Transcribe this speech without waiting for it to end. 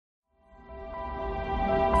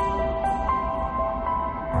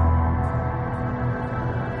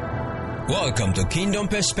Welcome to Kingdom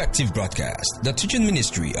Perspective Broadcast, the teaching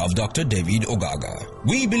ministry of Dr. David Ogaga.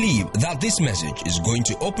 We believe that this message is going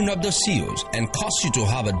to open up the seals and cause you to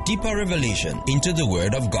have a deeper revelation into the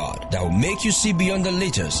Word of God that will make you see beyond the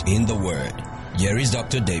letters in the Word. Here is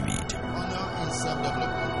Dr. David. Honor and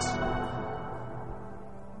self-development.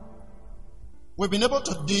 We've been able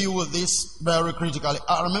to deal with this very critically.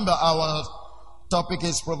 I remember our topic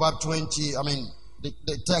is Proverbs 20.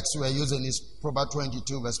 The text we are using is Proverbs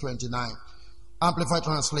 22, verse 29. Amplified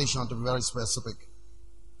translation to be very specific.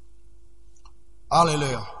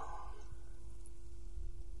 Hallelujah.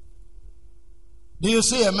 Do you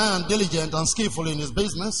see a man diligent and skillful in his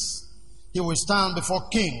business? He will stand before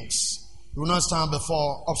kings. He will not stand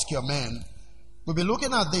before obscure men. We'll be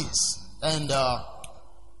looking at this. And I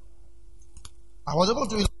was able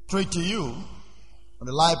to illustrate to you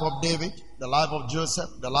the life of David, the life of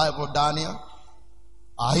Joseph, the life of Daniel,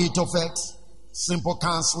 Ahithophel, simple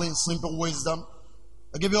counseling, simple wisdom.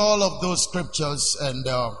 I'll give you all of those scriptures and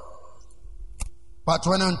part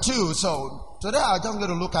 1 and 2. So today I'm just going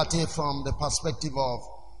to look at it from the perspective of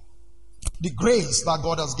the grace that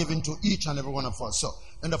God has given to each and every one of us. So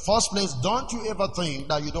in the first place, don't you ever think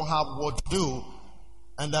that you don't have what to do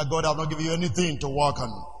and that God has not given you anything to work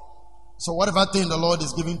on. So whatever thing the Lord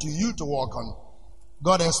is giving to you to work on,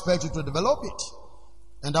 God expects you to develop it.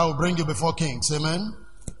 And that will bring you before kings. Amen.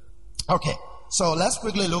 Okay, so let's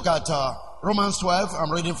quickly look at Romans 12.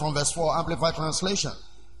 I'm reading from verse 4, Amplified Translation.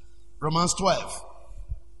 Romans 12,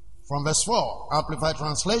 from verse 4, Amplified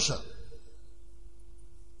Translation.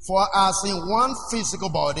 For as in one physical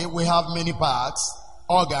body we have many parts,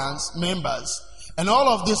 organs, members, and all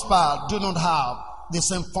of these parts do not have the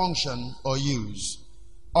same function or use.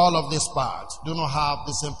 All of these parts do not have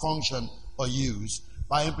the same function or use.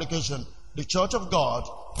 By implication, the church of God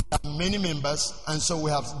has many members, and so we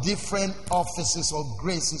have different offices or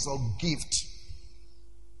graces or gifts.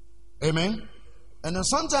 Amen. And then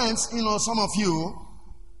sometimes, some of you,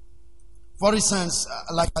 for instance,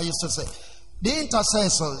 like I used to say, the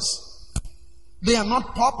intercessors, they are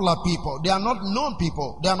not popular people. They are not known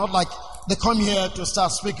people. They are not like they come here to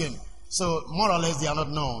start speaking. So more or less they are not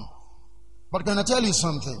known. But can I tell you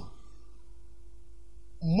something?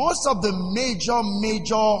 Most of the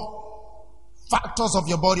major factors of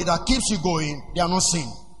your body that keeps you going, they are not seen.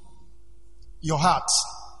 Your heart,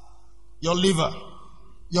 your liver,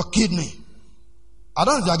 your kidney. I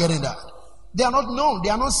don't know if you are getting that. They are not known. They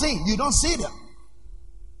are not seen. You don't see them.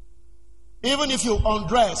 Even if you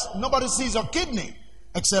undress, nobody sees your kidney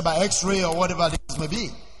except by x-ray or whatever it may be.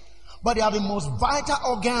 But they are the most vital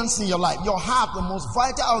organs in your life. Your heart, the most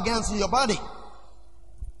vital organs in your body.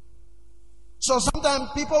 So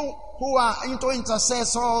sometimes people who are into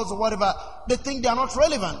intercessors or whatever, they think they are not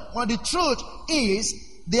relevant. But the truth is,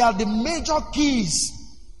 they are the major keys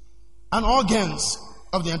and organs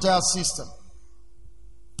of the entire system.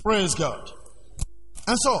 Praise God.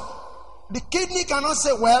 And so, the kidney cannot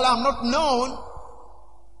say, well, I'm not known,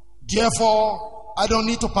 therefore I don't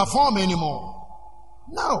need to perform anymore.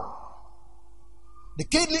 No. The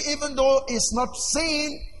kidney, even though it's not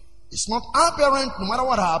seen, it's not apparent, no matter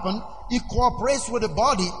what happened, it cooperates with the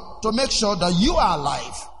body to make sure that you are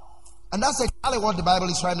alive. And that's exactly what the Bible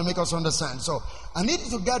is trying to make us understand. So I need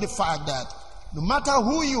you to get the fact that no matter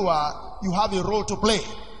who you are, you have a role to play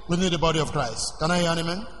within the body of Christ. Can I hear an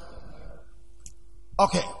amen?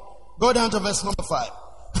 Okay, go down to verse number 5.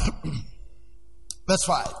 Verse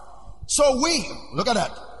 5. So we, look at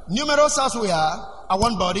that, numerous as we are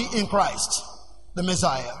one body in Christ, the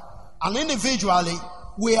Messiah. And individually,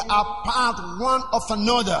 we are part one of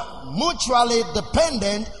another, mutually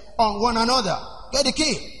dependent on one another. Get the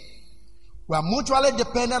key. We are mutually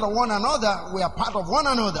dependent on one another. We are part of one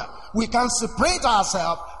another. We can separate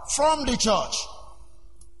ourselves from the church.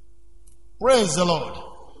 Praise the Lord.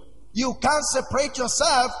 You can't separate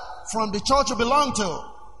yourself from the church you belong to.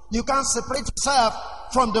 You can't separate yourself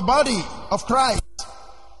from the body of Christ.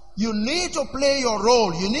 You need to play your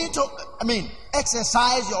role. You need to,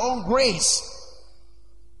 exercise your own grace.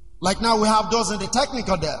 Like now we have those in the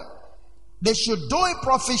technical there. They should do it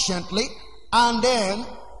proficiently, and then,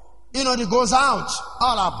 it goes out.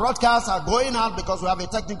 All our broadcasts are going out because we have a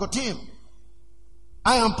technical team.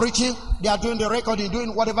 I am preaching, they are doing the recording,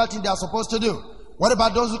 doing whatever thing they are supposed to do. What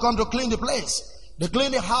about those who come to clean the place? They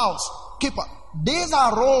clean the house, keeper. These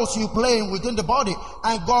are roles you play within the body,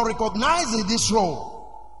 and God recognizes this role.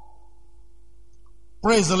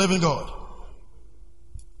 Praise the living God.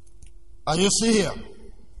 Are you see here?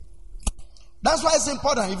 That's why it's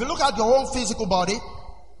important. If you look at your own physical body,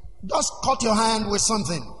 just cut your hand with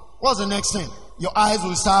something. What's the next thing? Your eyes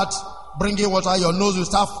will start bringing water, your nose will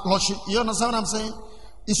start flushing. You understand what I'm saying?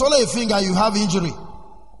 It's only a finger you have injury.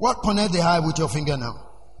 What connect the eye with your finger now?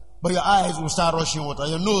 But your eyes will start rushing water.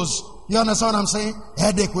 Your nose, you understand what I'm saying?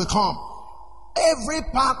 Headache will come. Every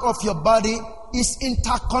part of your body is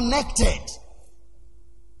interconnected.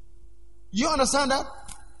 You understand that?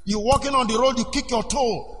 You're walking on the road, you kick your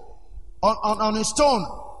toe on a stone.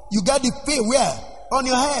 You get the pain where? On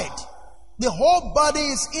your head. The whole body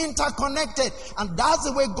is interconnected. And that's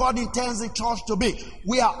the way God intends the church to be.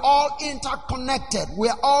 We are all interconnected. We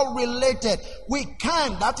are all related. We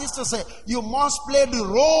can. That is to say, you must play the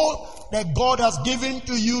role that God has given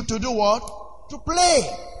to you to do what? To play.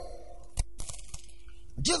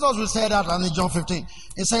 Jesus will say that in John 15.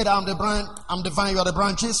 He said, I'm the vine, you are the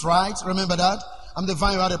branches, right? Remember that? I'm the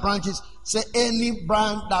vine, you are the branches. Say, any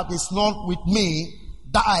branch that is not with me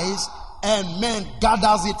dies, and man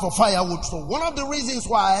gathers it for firewood. So one of the reasons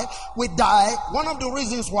why we die, one of the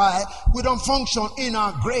reasons why we don't function in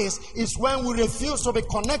our grace is when we refuse to be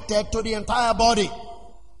connected to the entire body.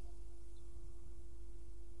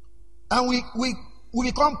 And we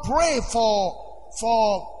become prey for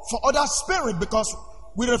other spirit because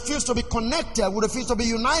we refuse to be connected, we refuse to be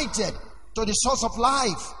united to the source of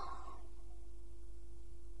life.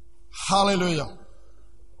 Hallelujah.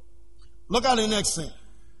 Look at the next thing.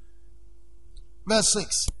 Verse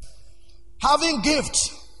 6. Having gifts,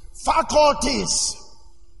 faculties,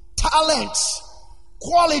 talents,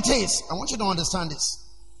 qualities. I want you to understand this.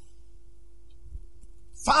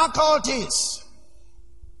 Faculties,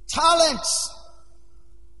 talents,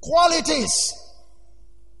 qualities.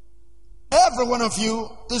 Every one of you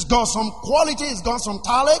has got some quality, has got some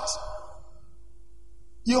talent.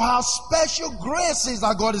 You have special graces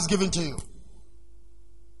that God is giving to you.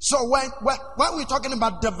 So when we're talking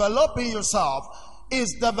about developing yourself,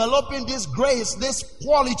 is developing this grace, this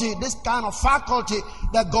quality, this kind of faculty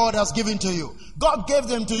that God has given to you. God gave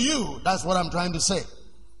them to you. That's what I'm trying to say.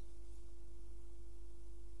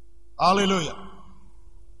 Hallelujah.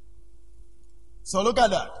 So look at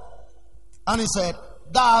that. And he said,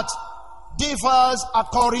 that differs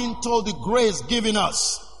according to the grace given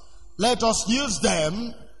us. Let us use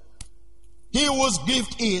them. He whose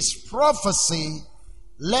gift is prophecy,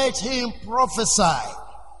 let him prophesy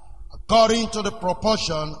according to the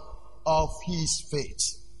proportion of his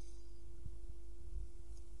faith.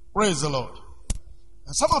 Praise the Lord.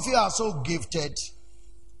 And some of you are so gifted,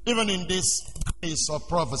 even in this grace of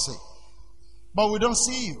prophecy, but we don't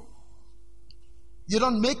see you. You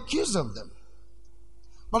don't make use of them.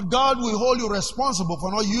 But God will hold you responsible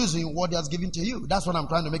for not using what he has given to you. That's what I'm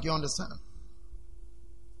trying to make you understand.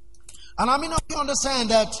 And I mean, you understand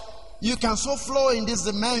that you can so flow in this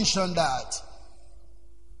dimension that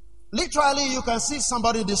literally you can see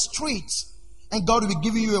somebody in the streets and God will be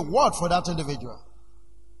giving you a word for that individual.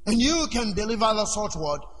 And you can deliver the such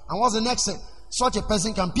word. And what's the next thing? Such a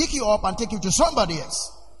person can pick you up and take you to somebody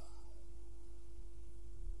else.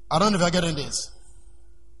 I don't know if you're getting this.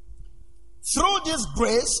 Through this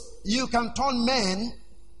grace, you can turn men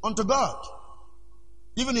unto God,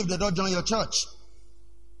 even if they don't join your church.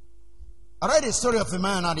 I read a story of a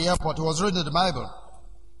man at the airport who was reading the Bible.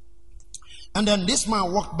 And then this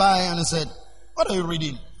man walked by and he said, what are you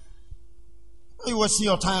reading? You wasting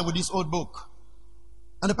your time with this old book.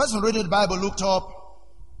 And the person reading the Bible looked up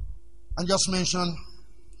and just mentioned,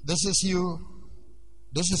 this is you,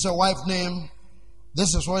 this is your wife's name,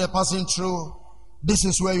 this is what you're passing through, this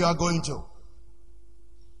is where you are going to.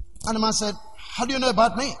 And the man said, how do you know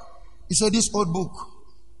about me? He said, this old book.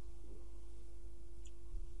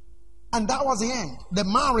 And that was the end. The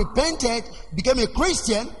man repented, became a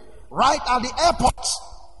Christian right at the airport.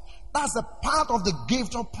 That's a part of the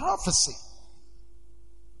gift of prophecy.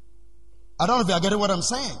 I don't know if you are getting what I'm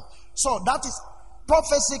saying. So that is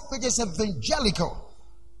prophecy, which is evangelical.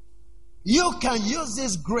 You can use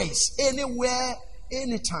this grace anywhere,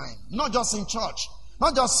 anytime. Not just in church.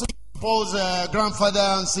 Not just seeing people's grandfather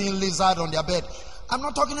and seeing lizard on their bed. I'm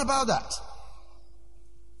not talking about that.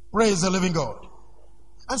 Praise the living God.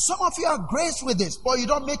 And some of you are graced with this, but you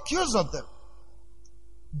don't make use of them.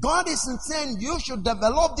 God is saying you should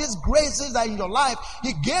develop these graces that in your life.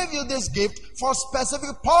 He gave you this gift for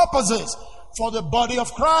specific purposes, for the body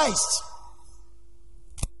of Christ.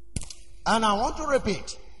 And I want to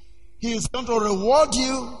repeat, He is going to reward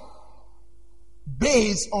you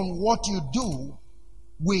based on what you do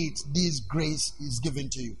with this grace is given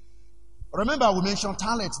to you. Remember, we mentioned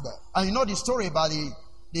talents there. And you know the story about the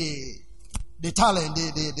talent,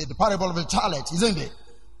 the parable of the talent, isn't it?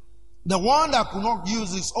 The one that could not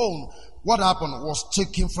use his own, what happened was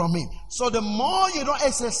taken from him. So the more you don't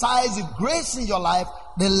exercise the grace in your life,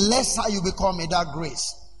 the lesser you become in that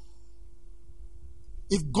grace.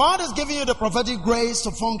 If God is giving you the prophetic grace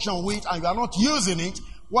to function with and you are not using it,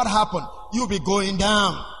 what happened? You'll be going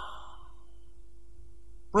down.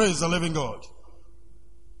 Praise the living God.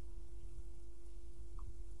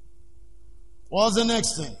 What's the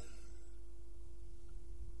next thing?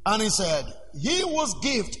 And he said, he whose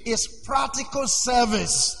gift is practical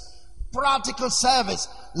service. Practical service.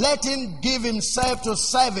 Let him give himself to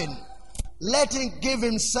serving. Let him give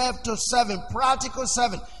himself to serving. Practical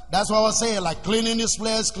serving. That's what I was saying, like cleaning this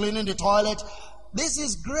place, cleaning the toilet. This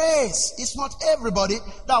is grace. It's not everybody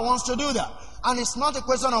that wants to do that. And it's not a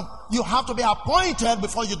question of you have to be appointed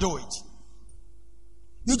before you do it.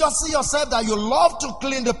 You just see yourself that you love to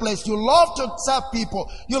clean the place. You love to serve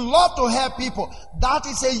people. You love to help people. That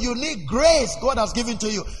is a unique grace God has given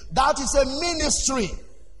to you. That is a ministry.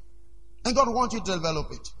 And God wants you to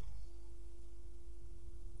develop it.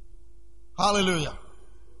 Hallelujah.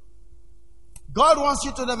 God wants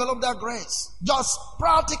you to develop that grace. Just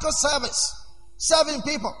practical service. Serving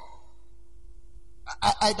people.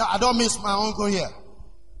 I don't miss my uncle here.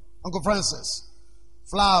 Uncle Francis.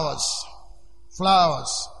 Flowers.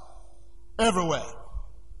 Flowers. Everywhere.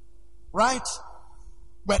 Right?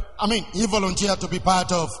 But, he volunteered to be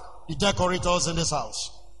part of the decorators in this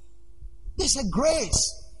house. This is a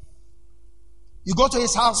grace. You go to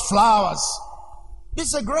his house, flowers. This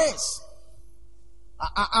is a grace.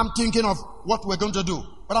 I'm thinking of what we're going to do.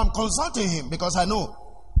 But I'm consulting him because I know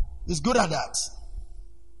he's good at that.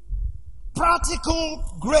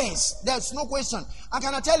 Practical grace. There's no question. And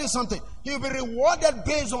can I tell you something? He'll be rewarded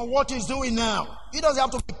based on what he's doing now. He doesn't have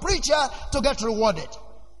to be a preacher to get rewarded.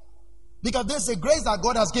 Because this is a grace that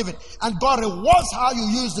God has given. And God rewards how you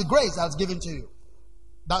use the grace that's given to you.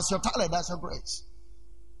 That's your talent. That's your grace.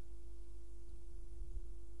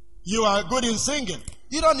 You are good in singing.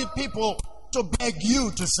 You don't need people to beg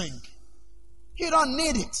you to sing. You don't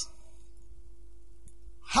need it.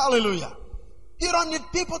 Hallelujah. You don't need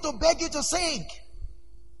people to beg you to sing.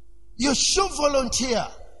 You should volunteer.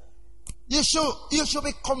 You should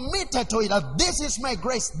be committed to it. That this is my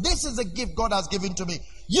grace. This is a gift God has given to me.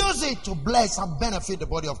 Use it to bless and benefit the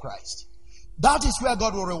body of Christ. That is where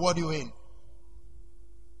God will reward you in.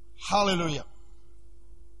 Hallelujah.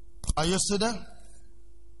 Are you still there?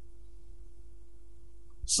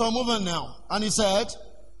 So moving now. And he said,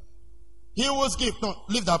 he was gift. No,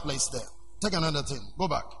 leave that place there. Take another thing. Go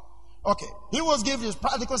back. Okay. He was given his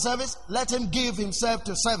practical service. Let him give himself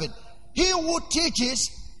to serve it. He who teaches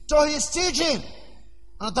to his teaching.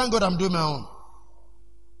 And thank God I'm doing my own.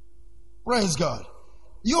 Praise God.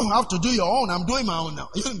 You have to do your own. I'm doing my own now.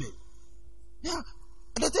 Isn't it? Yeah.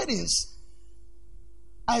 The thing is,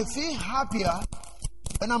 I feel happier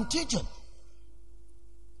when I'm teaching.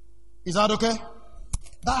 Is that okay?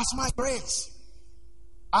 That's my grace.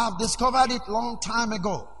 I've discovered it long time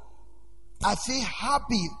ago. I feel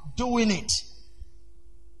happy doing it.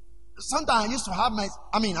 Sometimes I used to have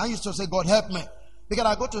I used to say, God help me. Because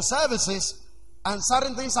I go to services and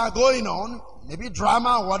certain things are going on, maybe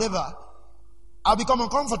drama or whatever. I'll become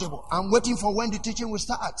uncomfortable. I'm waiting for when the teaching will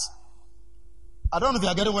start. I don't know if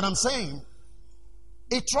you're getting what I'm saying.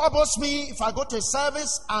 It troubles me if I go to a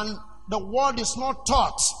service and the word is not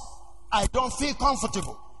taught. I don't feel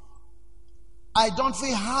comfortable. I don't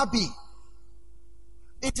feel happy.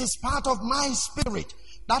 It is part of my spirit.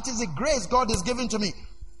 That is the grace God has given to me.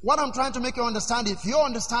 What I'm trying to make you understand, if you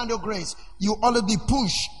understand your grace, you always be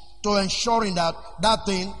pushed to ensuring that that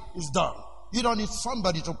thing is done. You don't need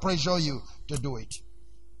somebody to pressure you to do it.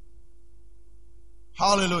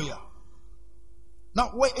 Hallelujah.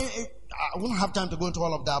 Now, I won't have time to go into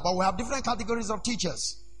all of that, but we have different categories of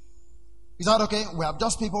teachers. Is that okay? We have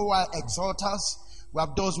just people who are exhorters. We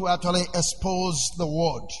have those who actually expose the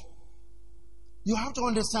word. You have to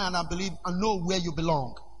understand and believe and know where you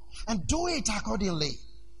belong. And do it accordingly.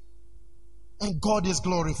 And God is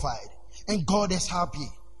glorified. And God is happy.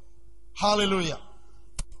 Hallelujah.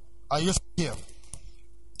 Are you here?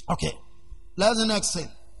 Okay. Let's the next thing.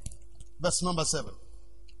 Verse number 7.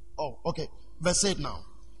 Oh, okay. Verse 8 now.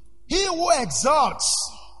 He who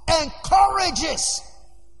exhorts encourages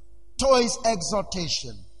to his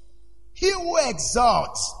exhortation. He who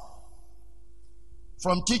exhorts,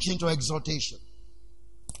 from teaching to exhortation.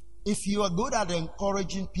 If you are good at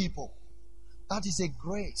encouraging people, that is a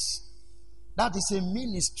grace. That is a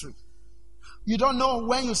ministry. You don't know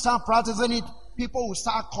when you start practicing it, people will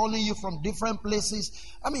start calling you from different places.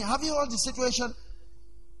 Have you heard the situation?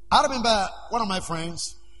 I remember one of my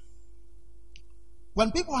friends,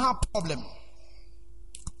 when people have problem,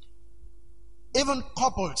 even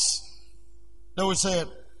couples, they will say,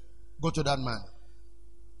 go to that man.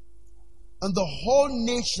 And the whole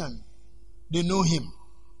nation, they know him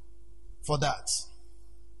for that.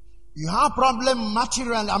 You have problem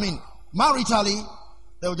maritally,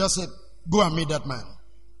 they will just say, go and meet that man.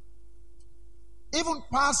 Even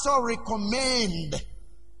pastor recommend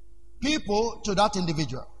people to that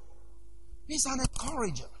individual. He's an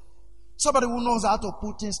encourager. Somebody who knows how to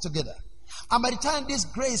put things together. And by the time this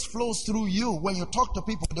grace flows through you, when you talk to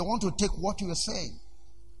people, they want to take what you are saying.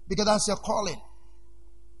 Because that's your calling.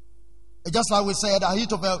 It's just like we said,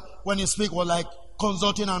 Ahithophel, when you speak, was like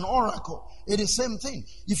consulting an oracle. It is the same thing.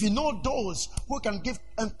 If you know those who can give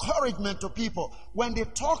encouragement to people, when they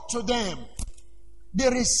talk to them, they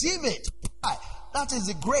receive it. That is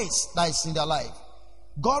the grace that is in their life.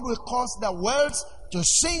 God will cause their words to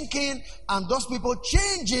sink in, and those people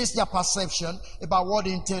changes their perception about what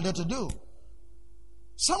they intended to do.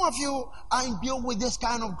 Some of you are imbued with this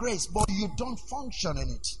kind of grace, but you don't function in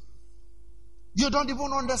it. You don't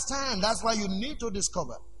even understand. That's why you need to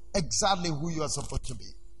discover exactly who you are supposed to be.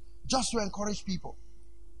 Just to encourage people.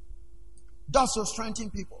 Just to strengthen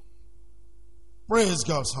people. Praise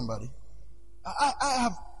God, somebody. I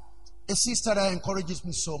have a sister that encourages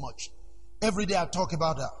me so much. Every day I talk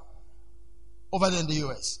about her. Over there in the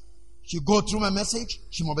US. She go through my message.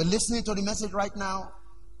 She might be listening to the message right now.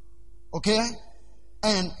 Okay?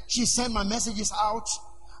 And she sent my messages out.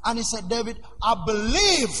 And he said, David, I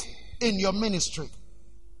believe in your ministry.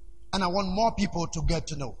 And I want more people to get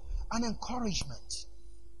to know. An encouragement.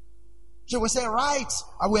 She will say, right,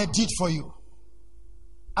 I will edit for you.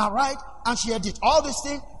 All right? And she edited all these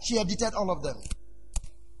things. She edited all of them.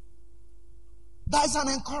 That is an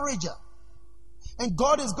encourager. And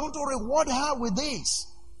God is going to reward her with this.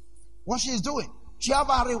 What she is doing. She have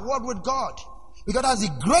a reward with God. Because that's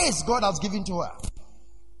the grace God has given to her.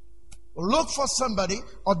 Look for somebody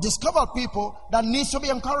or discover people that needs to be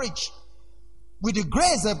encouraged with the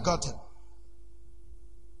grace they've gotten.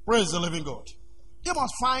 Praise the living God. You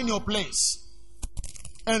must find your place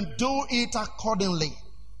and do it accordingly.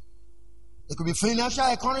 It could be financial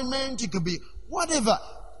encouragement. It could be whatever.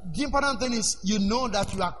 The important thing is you know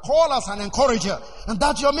that you are called as an encourager, and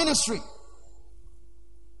that's your ministry.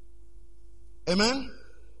 Amen.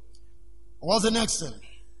 What's the next thing?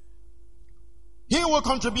 He will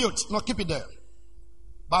contribute. No, keep it there.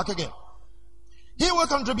 Back again. He will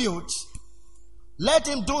contribute. Let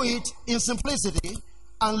him do it in simplicity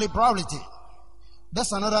and liberality.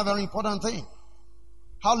 That's another very important thing.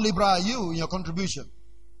 How liberal are you in your contribution?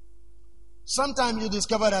 Sometimes you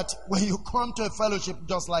discover that when you come to a fellowship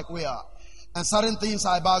just like we are, and certain things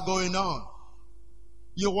are about going on,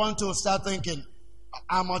 you want to start thinking,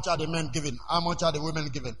 how much are the men giving? How much are the women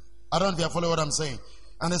giving? I don't know if you follow what I'm saying.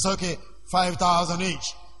 And it's okay, 5,000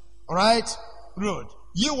 each. All right? Good.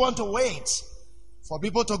 You want to wait for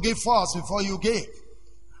people to give first before you give.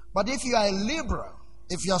 But if you are a liberal,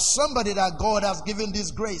 if you are somebody that God has given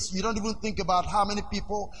this grace, you don't even think about how many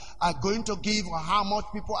people are going to give or how much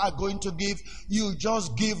people are going to give. You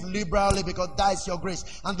just give liberally because that's your grace.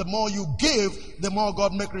 And the more you give, the more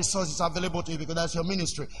God makes resources available to you because that's your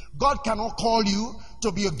ministry. God cannot call you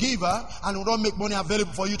to be a giver and will not make money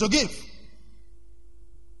available for you to give.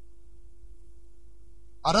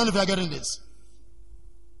 I don't know if you're getting this.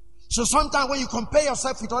 So sometimes when you compare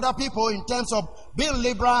yourself with other people in terms of being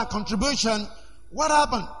liberal and contribution, what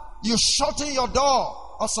happened? You shutting your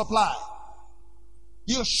door of supply.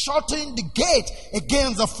 You're shutting the gate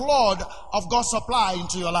against the flood of God's supply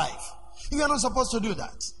into your life. You are not supposed to do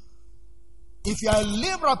that. If you are a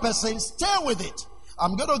liberal person, stay with it.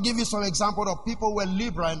 I'm going to give you some examples of people who were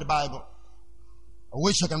liberal in the Bible. I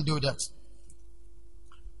wish I can do that.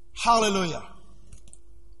 Hallelujah.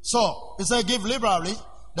 So, he said, give liberally.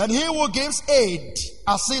 Then he who gives aid,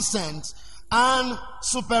 assistance, and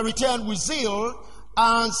superintend with zeal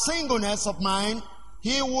and singleness of mind,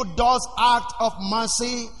 he who does act of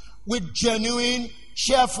mercy with genuine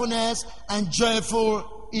cheerfulness and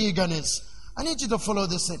joyful eagerness. I need you to follow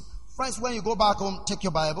this in. Friends, when you go back home, take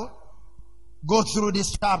your Bible, go through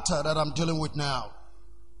this chapter that I'm dealing with now,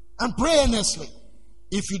 and pray earnestly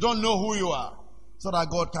if you don't know who you are, so that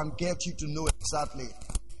God can get you to know exactly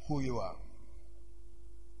who you are.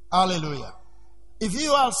 Hallelujah. If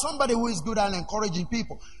you are somebody who is good at encouraging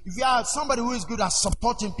people, if you are somebody who is good at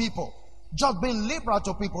supporting people, just being liberal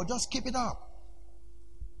to people, just keep it up.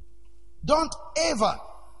 Don't ever,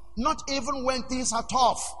 not even when things are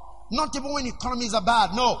tough, not even when economies are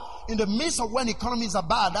bad. No, in the midst of when economies are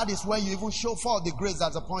bad, that is when you even show forth the grace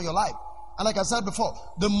that's upon your life. And like I said before,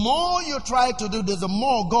 the more you try to do this, the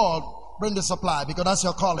more God bring the supply, because that's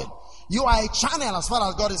your calling. You are a channel as far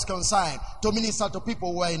as God is concerned to minister to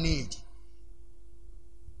people who are in need.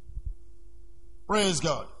 Praise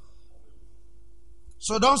God.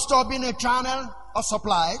 So don't stop being a channel of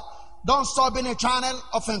supply. Don't stop being a channel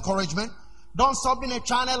of encouragement. Don't stop being a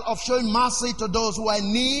channel of showing mercy to those who are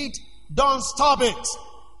in need. Don't stop it.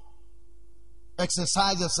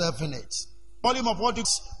 Exercise yourself in it. Volume of what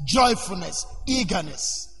is joyfulness,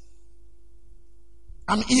 eagerness.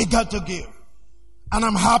 I'm eager to give. And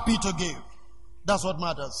I'm happy to give. That's what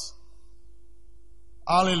matters.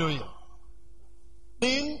 Hallelujah.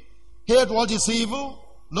 Hate what is evil.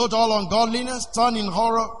 Loathe all ungodliness. Turn in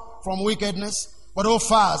horror from wickedness. But hold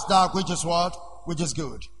fast that which is what? Which is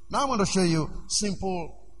good. Now I want to show you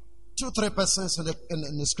simple 2-3 persons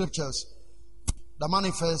in the scriptures that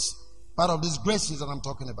manifest part of these graces that I'm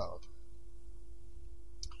talking about.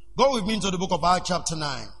 Go with me into the book of Acts chapter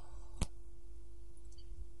 9.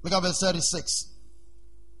 Look at verse 36.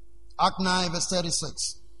 Act 9 verse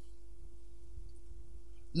 36.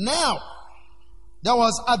 Now, there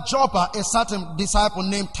was at Joppa a certain disciple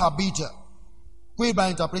named Tabitha, who by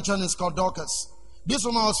interpretation is called Dorcas. This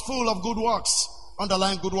woman was full of good works.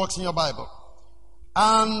 Underline good works in your Bible.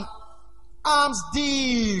 And alms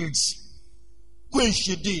deeds, which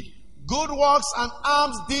she did. Good works and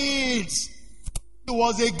alms deeds. She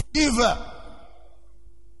was a giver.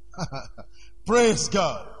 Praise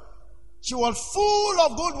God. She was full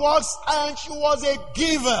of good works and she was a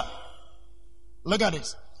giver. Look at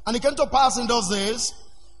this. And it came to pass in those days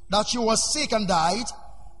that she was sick and died.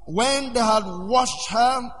 When they had washed,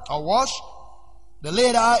 they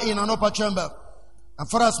laid her in an upper chamber. And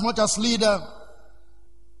for as much as leader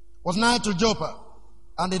was nigh to Joppa,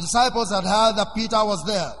 and the disciples had heard that Peter was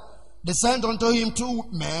there, they sent unto him 2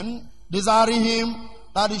 men, desiring him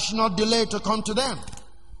that he should not delay to come to them.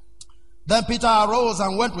 Then Peter arose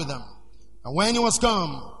and went with them. And when he was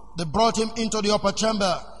come, they brought him into the upper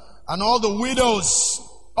chamber, and all the widows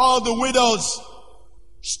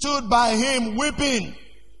stood by him weeping,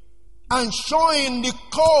 and showing the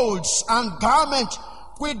coats and garments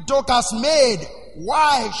which Dorcas made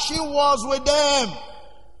while she was with them.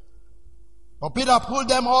 But Peter pulled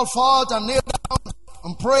them all forth and kneeled down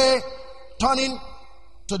and prayed, turning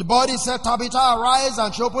to the body, said, Tabitha, arise.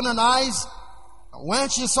 And she opened her eyes. And when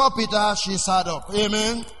she saw Peter, she sat up.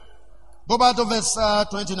 Amen. Go back to verse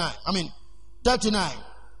 39.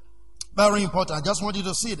 Very important. I just want you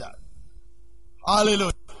to see that.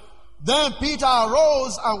 Hallelujah. Then Peter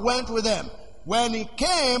arose and went with them. When he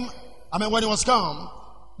was come,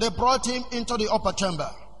 they brought him into the upper chamber.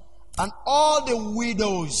 And all the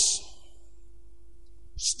widows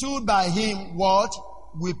stood by him, what?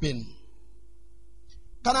 Weeping.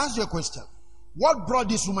 Can I ask you a question? What brought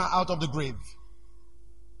this woman out of the grave?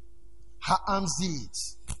 Her alms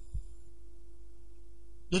deeds.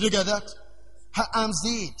 Did you get that? Her alms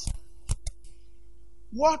deeds.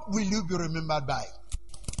 What will you be remembered by?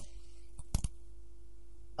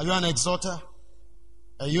 Are you an exhorter?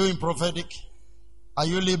 Are you in prophetic? Are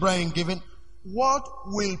you liberal in giving? What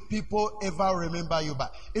will people ever remember you by?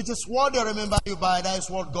 It is what they remember you by. That is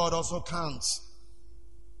what God also counts.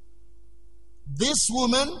 This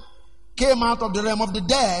woman came out of the realm of the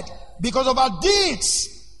dead because of her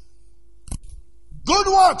deeds. Good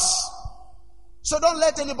works. So don't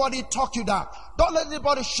let anybody talk you down. Don't let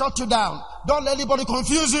anybody shut you down. Don't let anybody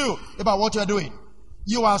confuse you about what you're doing.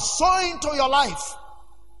 You are sowing to your life.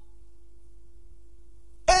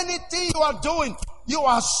 Anything you are doing, you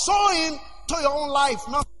are sowing to your own life,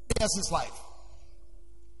 not somebody else's life.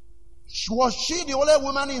 Was she the only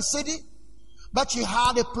woman in the city? But she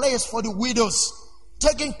had a place for the widows,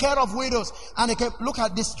 taking care of widows. And they came, look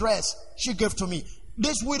at this dress she gave to me.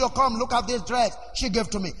 This widow come, look at this dress she gave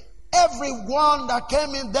to me. Everyone that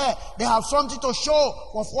came in there, they have something to show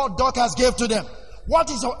of what Dorcas gave to them. What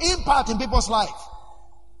is your impact in people's life?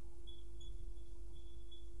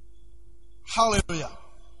 Hallelujah.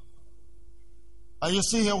 Are you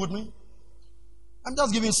still here with me? I'm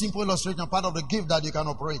just giving a simple illustration, part of the gift that you can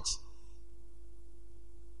operate.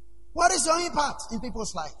 What is your impact in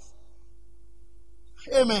people's life?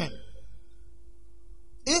 Amen.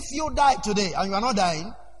 If you die today and you are not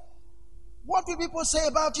dying, what will people say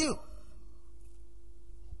about you?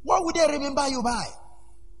 What would they remember you by?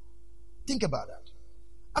 Think about that.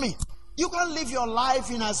 I mean, you can't live your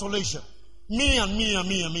life in isolation. Me and me and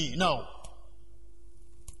me and me. No.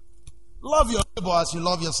 Love your neighbor as you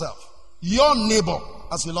love yourself. Your neighbor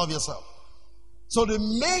as you love yourself. So the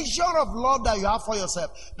measure of love that you have for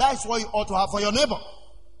yourself, that's what you ought to have for your neighbor.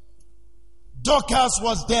 Dorcas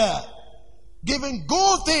was there, giving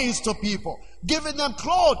good things to people, giving them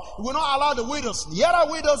clothes. We will not allow the widows. The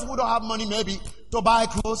other widows who don't have money maybe to buy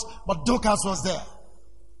clothes, but Dorcas was there.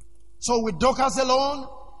 So with Dorcas alone,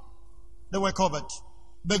 they were covered.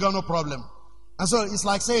 They got no problem. And so it's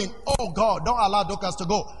like saying, oh God, don't allow Dorcas to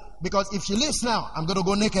go. Because if she leaves now, I'm going to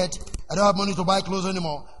go naked. I don't have money to buy clothes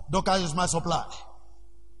anymore. Dorcas is my supply.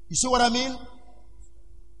 You see what I mean?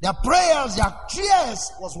 Their prayers, their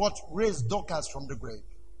tears was what raised Dorcas from the grave.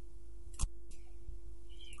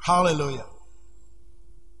 Hallelujah.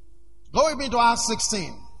 Go with me to Acts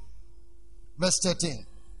 16, verse 13.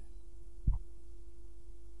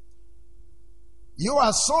 You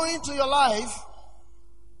are sowing to your life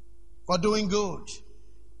for doing good.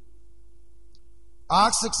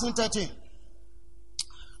 Acts 16:13.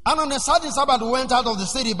 And on a certain Sabbath, we went out of the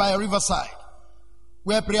city by a riverside,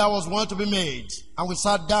 where prayer was wont to be made. And we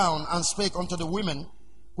sat down and spake unto the women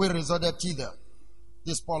who resorted thither.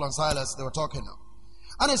 This Paul and Silas, they were talking now.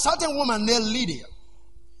 And a certain woman named Lydia,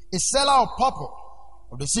 a seller of purple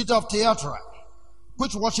of the city of Thyatira,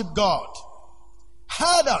 which worshipped God,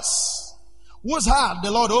 heard us, whose heart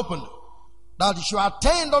the Lord opened, that she should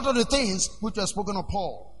attend unto the things which were spoken of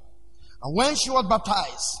Paul. And when she was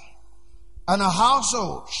baptized, and her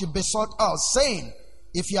household, she besought us, saying,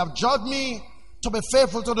 if you have judged me to be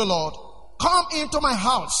faithful to the Lord, come into my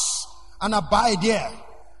house and abide there.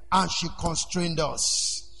 And she constrained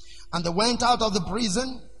us. And they went out of the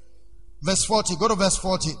prison. Verse 40. Go to verse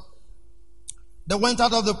 40. They went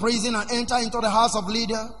out of the prison and entered into the house of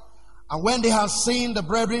Lydia. And when they had seen the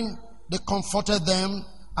brethren, they comforted them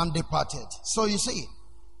and departed. So you see,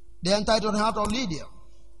 they entered into the house of Lydia.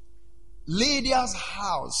 Lydia's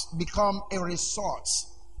house become a resort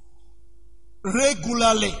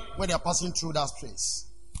regularly when they are passing through that place.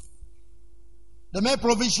 They made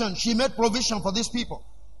provision. She made provision for these people.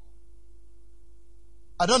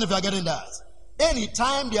 I don't know if you are getting that.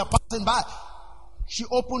 Anytime they are passing by, she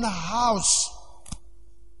opened her house,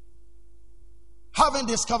 having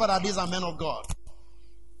discovered that these are men of God.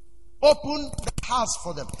 Open the house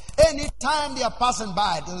for them. Anytime they are passing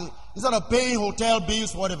by, instead of paying hotel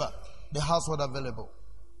bills, whatever, the house was available.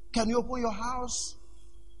 Can you open your house?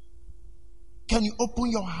 Can you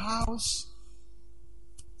open your house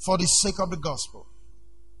for the sake of the gospel?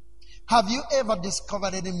 Have you ever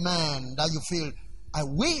discovered any man that you feel, I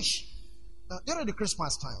wish, during the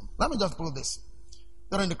Christmas time, let me just put this.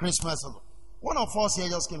 During the Christmas, one of us here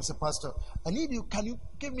just came and said, Pastor, I need you, can you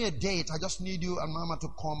give me a date? I just need you and Mama to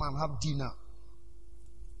come and have dinner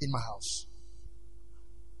in my house.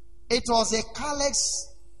 It was a careless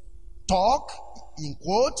talk, in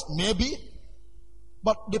quote, maybe,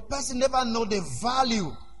 but the person never know the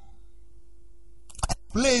value I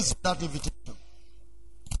place that invitation.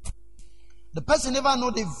 The person never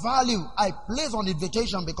know the value I place on the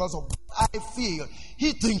invitation because of what I feel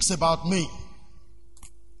he thinks about me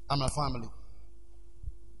and my family.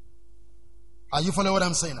 Are you following what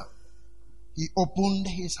I'm saying now? He opened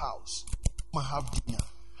his house to have dinner.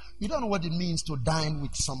 You don't know what it means to dine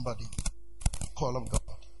with somebody. Call of God.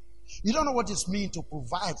 You don't know what it means to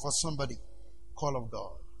provide for somebody. Call of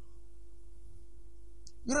God.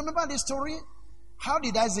 You remember this story? How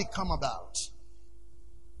did Isaac come about?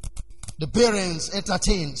 The parents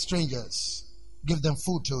entertained strangers, give them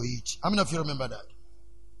food to eat. How many of you remember that?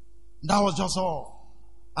 That was just all.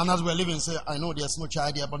 And as we're living, say, I know there's no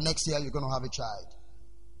child here, but next year you're going to have a child.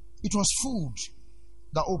 It was food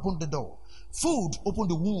that opened the door. Food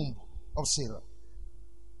opened the womb of Sarah.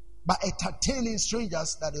 By entertaining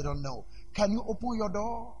strangers that they don't know. Can you open your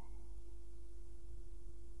door?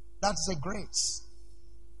 That's a grace.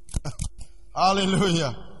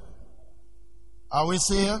 Hallelujah. Are we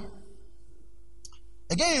here?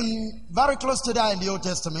 Again, very close to that in the Old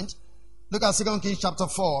Testament. Look at 2 Kings chapter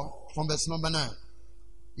 4 from verse number 9.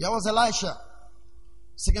 Here was Elisha.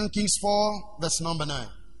 2 Kings 4 verse number 9.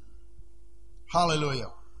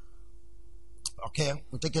 Hallelujah. Okay,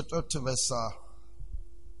 we take it up to verse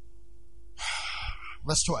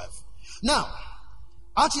 12. Now,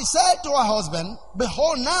 and she said to her husband,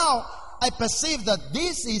 behold, now I perceive that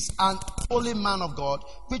this is an holy man of God,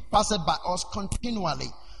 which passeth by us continually.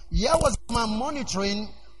 Here was a man monitoring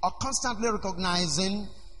or constantly recognizing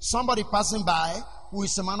somebody passing by who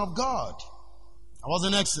is a man of God. That was the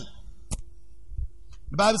next thing.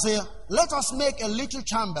 The Bible says, let us make a little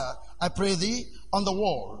chamber, I pray thee, on the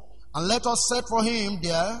wall, and let us set for him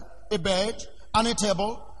there a bed, and a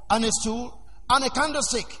table, and a stool, and a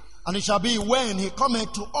candlestick. And it shall be when he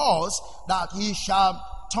cometh to us that he shall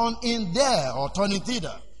turn in there, or turn in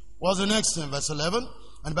thither. Was the next thing, verse 11.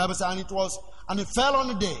 And the Bible says, and it fell on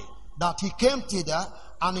the day that he came thither,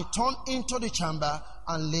 and he turned into the chamber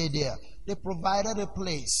and lay there. They provided a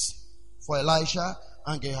place for Elisha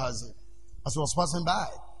and Gehazi. As he was passing by,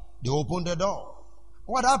 they opened the door.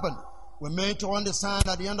 What happened? We're made to understand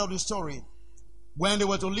at the end of the story, when they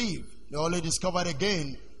were to leave, they only discovered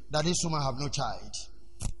again that this woman have no child.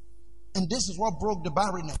 And this is what broke the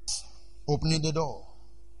barrenness, opening the door.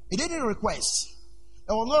 He didn't request.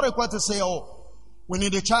 There was no request to say, oh, we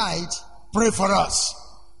need a child, pray for us.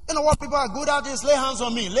 You know what people are good at is lay hands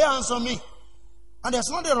on me, lay hands on me. And there's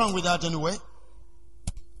nothing wrong with that anyway.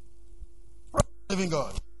 Living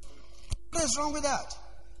God. What's wrong with that?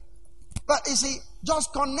 But you see,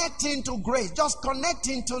 just connecting to grace, just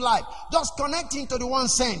connecting to life, just connecting to the one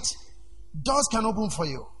sent, doors can open for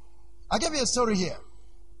you. I'll give you a story here.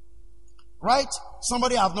 Right?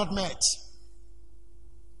 Somebody I've not met.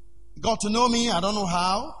 Got to know me, I don't know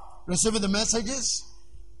how, receiving the messages.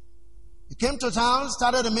 He came to town,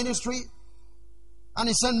 started a ministry, and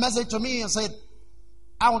he sent a message to me and said,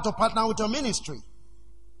 I want to partner with your ministry.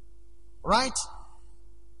 Right?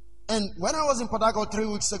 And when I was in Port Harcourt 3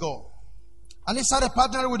 weeks ago, and he started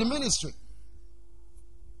partnering with the ministry,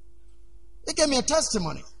 he gave me a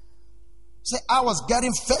testimony. He said, I was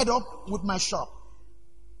getting fed up with my shop.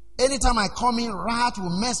 Anytime I come in, rat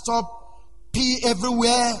will mess up, pee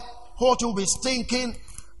everywhere, hotel will be stinking.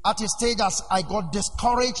 At a stage as I got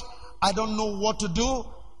discouraged, I don't know what to do.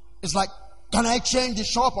 It's like, can I change the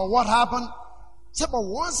shop or what happened? He said, but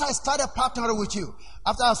once I started partnering with you,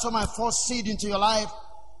 after I saw my first seed into your life,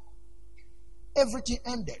 everything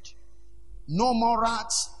ended. No more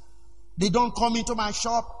rats. They don't come into my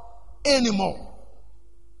shop anymore.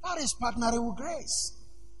 That is partnering with grace.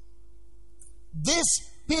 These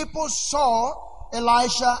people saw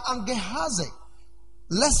Elisha and Gehazi.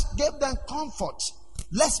 Let's give them comfort.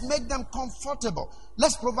 Let's make them comfortable.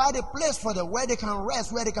 Let's provide a place for them where they can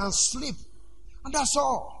rest, where they can sleep. And that's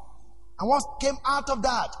all. And what came out of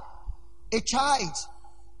that? A child.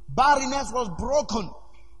 Barrenness was broken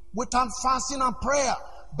without fasting and prayer.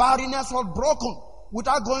 Barrenness was broken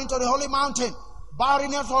without going to the holy mountain.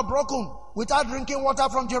 Barrenness was broken without drinking water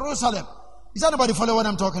from Jerusalem. Is anybody follow what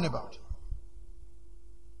I'm talking about?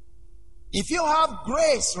 If you have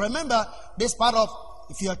grace, remember this part of,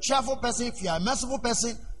 if you're a cheerful person, if you're a merciful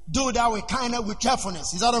person, do that with kindness, with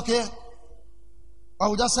cheerfulness. Is that okay?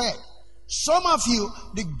 Or we just said, some of you,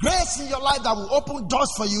 the grace in your life that will open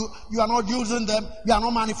doors for you, you are not using them, you are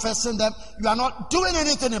not manifesting them, you are not doing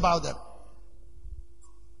anything about them.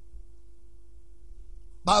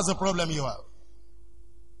 That's the problem you have.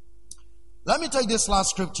 Let me take this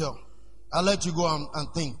last scripture. I'll let you go on and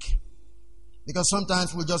think. Because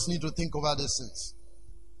sometimes we just need to think over these things.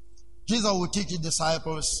 Jesus will teach his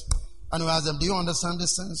disciples and we ask them, do you understand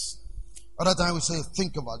these things? Other times we say,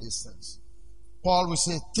 think about these things. Paul will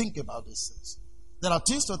say, think about these things. There are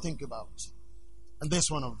things to think about. And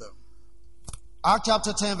this one of them. Acts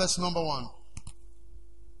chapter 10 verse number 1.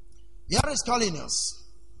 Here is Cornelius,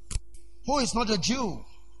 who is not a Jew.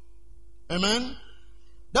 Amen.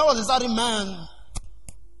 There was a certain man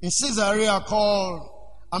in Caesarea called,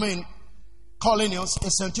 Cornelius, a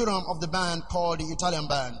centurion of the band called the Italian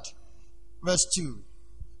band. Verse 2.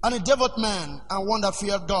 And a devout man and one that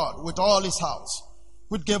feared God with all his house,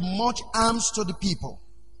 which gave much alms to the people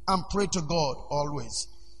and prayed to God always.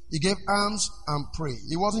 He gave alms and prayed.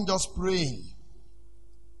 He wasn't just praying.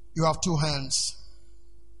 You have two hands.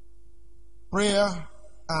 Prayer,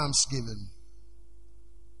 alms giving.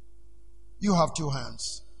 You have two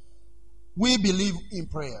hands. We believe in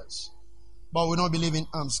prayers, but we don't believe in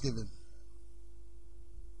alms giving.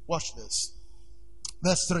 Watch this.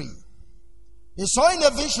 Verse 3. He saw in a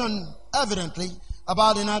vision, evidently,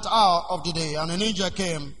 about the ninth hour of the day, and an angel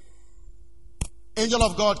came, angel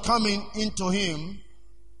of God coming into him,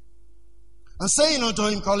 and saying unto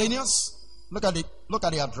him, Cornelius, look at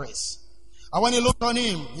the address. And when he looked on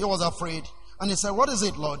him, he was afraid. And he said, what is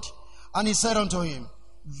it, Lord? And he said unto him,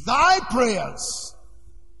 thy prayers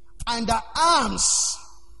and the alms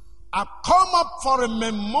are come up for a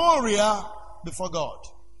memorial before God.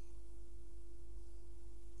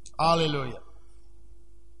 Hallelujah.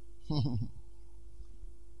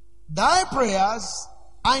 Thy prayers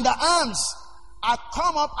and the alms are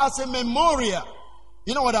come up as a memorial.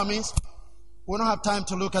 You know what that means? We don't have time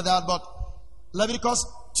to look at that, but Leviticus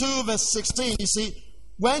 2 verse 16, you see,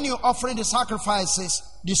 when you're offering the sacrifices,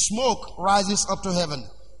 the smoke rises up to heaven.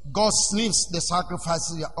 God sniffs the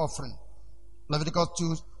sacrifices you're offering. Leviticus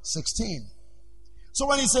 2:16. So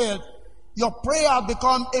when he said, your prayer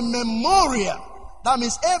become a memorial, that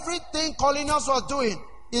means everything Cornelius was doing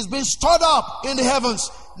is being stored up in the heavens.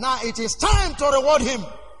 Now it is time to reward him.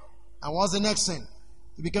 And what's the next thing?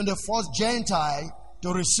 He became the first Gentile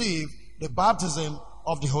to receive the baptism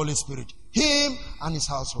of the Holy Spirit. Him and his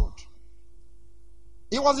household.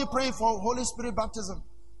 He wasn't praying for Holy Spirit baptism.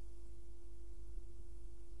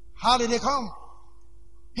 How did they come?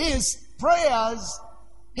 His prayers,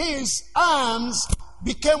 his alms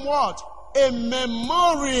became what? A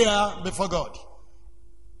memorial before God.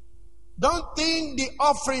 Don't think the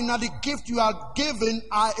offering and the gift you are giving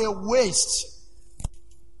are a waste.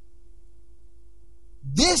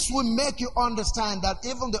 This will make you understand that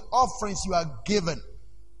even the offerings you are given,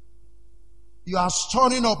 you are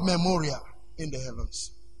storing up memorial in the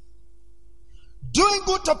heavens. Doing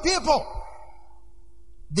good to people,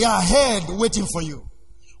 they are ahead waiting for you.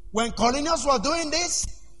 When Cornelius was doing this,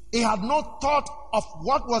 he had no thought of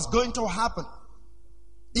what was going to happen.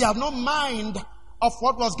 He had no mind of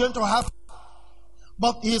what was going to happen.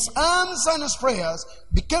 But his alms and his prayers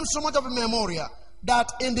became so much of a memorial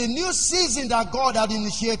that in the new season that God had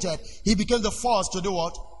initiated, he became the first to do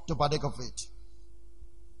what? To partake of it.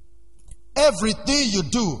 Everything you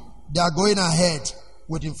do, they are going ahead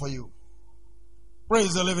waiting for you.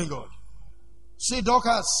 Praise the living God. See,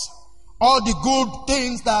 Dorcas, all the good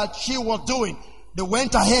things that she was doing, they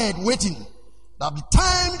went ahead waiting. That the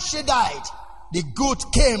time she died, the good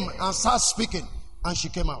came and started speaking, and she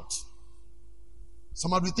came out.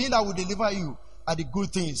 Some of the things that will deliver you are the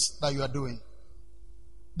good things that you are doing.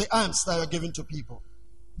 The alms that you are giving to people.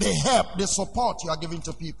 The help, the support you are giving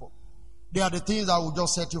to people. They are the things that will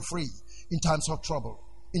just set you free in times of trouble,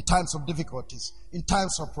 in times of difficulties, in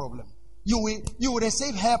times of problem. You will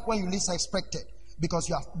receive help when you least expect it, because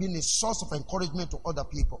you have been a source of encouragement to other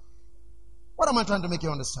people. What am I trying to make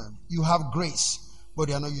you understand? You have grace, but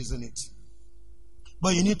you are not using it.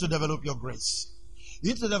 But you need to develop your grace. You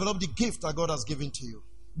need to develop the gift that God has given to you.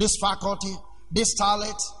 This faculty, this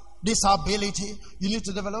talent, this ability, you need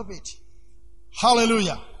to develop it.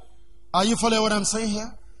 Hallelujah. Are you following what I'm saying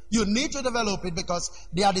here? You need to develop it, because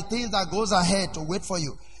they are the things that goes ahead to wait for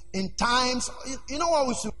you. In times, you know what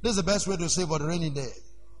we should, this is the best way to save for the rainy day.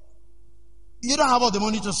 You don't have all the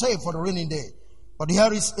money to save for the rainy day. But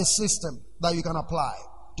here is a system that you can apply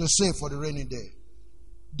to save for the rainy day.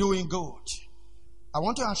 Doing good. I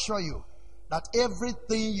want to assure you that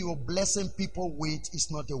everything you are blessing people with is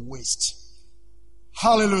not a waste.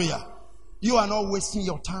 Hallelujah. You are not wasting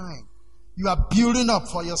your time. You are building up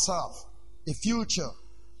for yourself a future,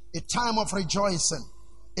 a time of rejoicing,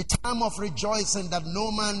 a time of rejoicing that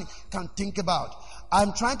no man can think about.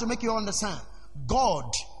 I'm trying to make you understand. God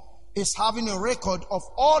is having a record of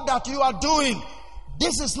all that you are doing.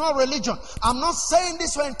 This is not religion. I'm not saying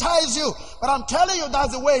this to entice you, but I'm telling you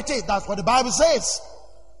that's the way it is. That's what the Bible says.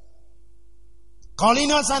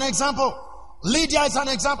 Colina is an example. Lydia is an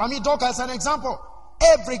example. Dorcas is an example.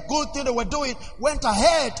 Every good thing they were doing went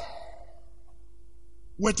ahead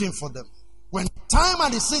waiting for them. When time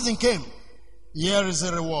and the season came, here is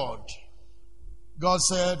a reward. God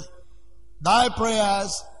said, thy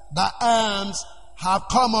prayers, thy alms have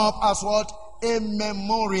come up as what? A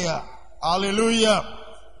memorial. Hallelujah.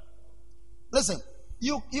 Listen,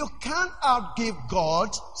 you can't outgive God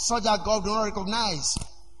such that God will not recognize.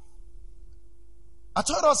 I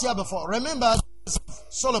told us here before, remember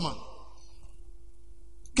Solomon,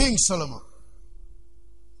 King Solomon.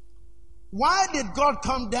 Why did God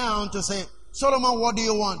come down to say, Solomon, what do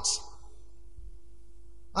you want?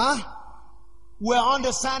 We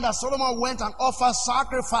understand that Solomon went and offered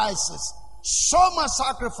sacrifices, so much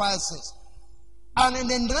sacrifices. And in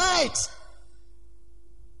the night,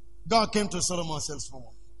 God came to Solomon and said,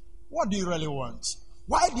 Solomon, what do you really want?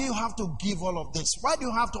 Why do you have to give all of this? Why do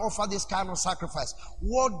you have to offer this kind of sacrifice?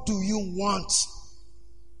 What do you want?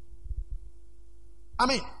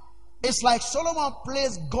 It's like Solomon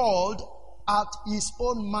placed God at his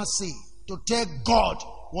own mercy to tell God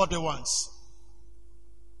what he wants.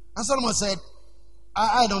 And Solomon said,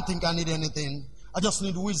 I don't think I need anything. I just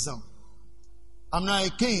need wisdom. I'm not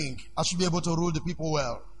a king. I should be able to rule the people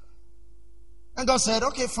well. And God said,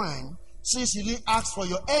 okay, fine. Since you didn't ask for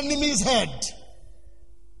your enemy's head,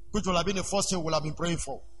 which would have been the first thing we would have been praying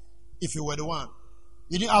for if you were the one.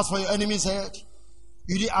 You didn't ask for your enemy's head.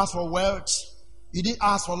 You didn't ask for wealth. You didn't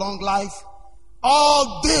ask for long life.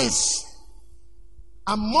 All this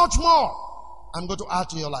and much more I'm going to add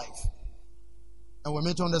to your life. And we're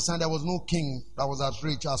made to understand there was no king that was as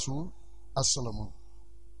rich as who? As Solomon.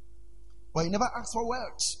 But he never asked for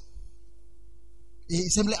wealth. He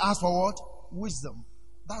simply asked for what? Wisdom.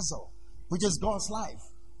 That's all. Which is God's life.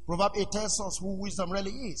 Proverbs 8 tells us who wisdom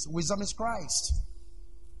really is. Wisdom is Christ.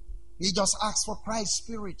 He just asked for Christ's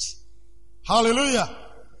spirit. Hallelujah.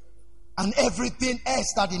 And everything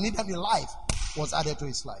else that he needed in life was added to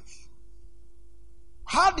his life.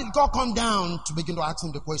 How did God come down to begin to ask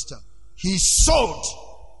him the question? He sowed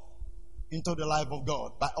into the life of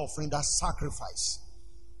God by offering that sacrifice.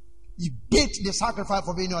 He beat the sacrifice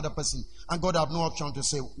of any other person, and God had no option to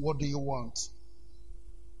say, what do you want?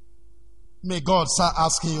 May God start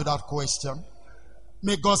asking you that question.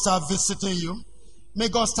 May God start visiting you. May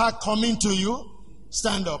God start coming to you.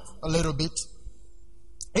 Stand up a little bit.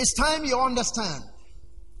 It's time you understand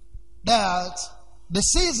that the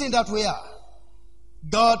season that we are,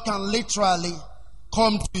 God can literally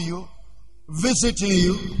come to you, visiting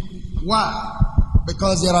you. Why?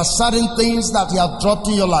 Because there are certain things that He has dropped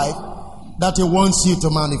in your life that He wants you to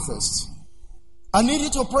manifest. I need you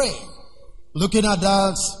to pray. Looking at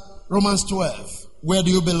that, Romans 12. Where do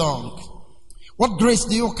you belong? What grace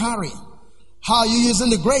do you carry? How are you using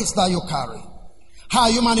the grace that you carry? How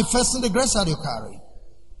are you manifesting the grace that you carry?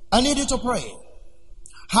 I need you to pray.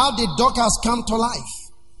 How did Dorcas come to life?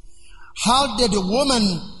 How did the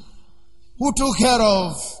woman who took care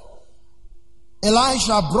of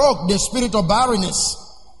Elisha broke the spirit of barrenness?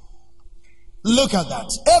 Look at that.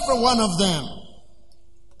 Every one of them,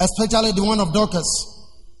 especially the one of Dorcas.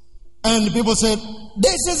 And the people said,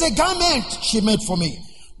 this is a garment she made for me.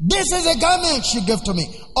 This is a garment she gave to me.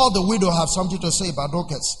 All the widow have something to say about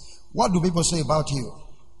Dorcas. What do people say about you?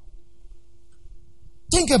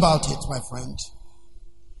 Think about it, my friend.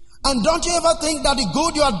 And don't you ever think that the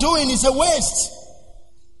good you are doing is a waste.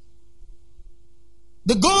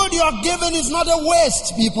 The good you are giving is not a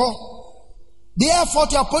waste, people. The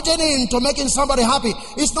effort you are putting into making somebody happy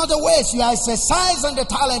is not a waste. You are exercising the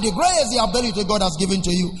talent, the grace, the ability God has given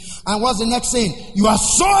to you. And what's the next thing? You are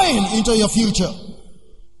sowing into your future.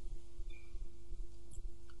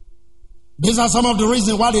 These are some of the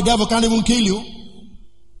reasons why the devil can't even kill you.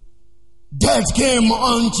 Death came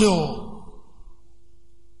unto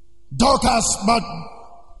Dorcas, but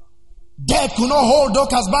death could not hold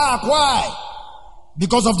Dorcas back. Why?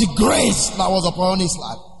 Because of the grace that was upon his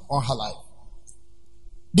life, on her life.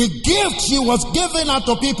 The gift she was giving out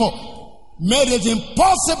to people made it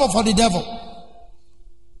impossible for the devil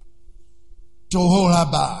to hold her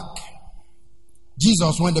back.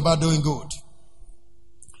 Jesus went about doing good,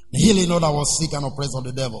 healing all that was sick and oppressed of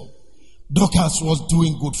the devil. Dorcas was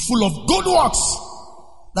doing good, full of good works.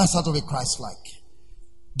 That's how to be Christ-like.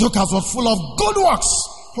 Dorcas was full of good works.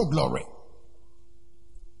 Oh, glory.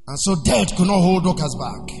 And so death could not hold Dorcas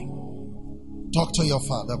back. Talk to your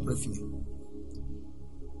Father briefly.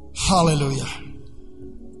 Hallelujah.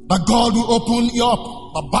 That God will open you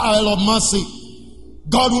up, the bowel of mercy.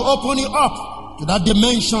 God will open you up to that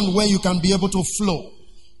dimension where you can be able to flow.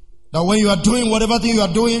 That when you are doing whatever thing you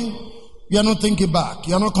are doing, you are not thinking back.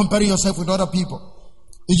 You are not comparing yourself with other people.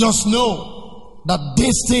 You just know that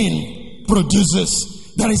this thing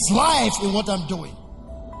produces. There is life in what I'm doing.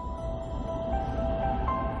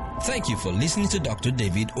 Thank you for listening to Dr.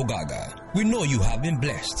 David Ogaga. We know you have been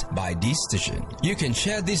blessed by this station. You can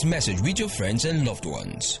share this message with your friends and loved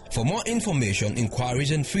ones. For more information,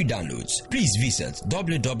 inquiries, and free downloads, please visit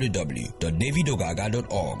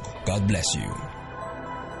www.davidogaga.org. God bless you.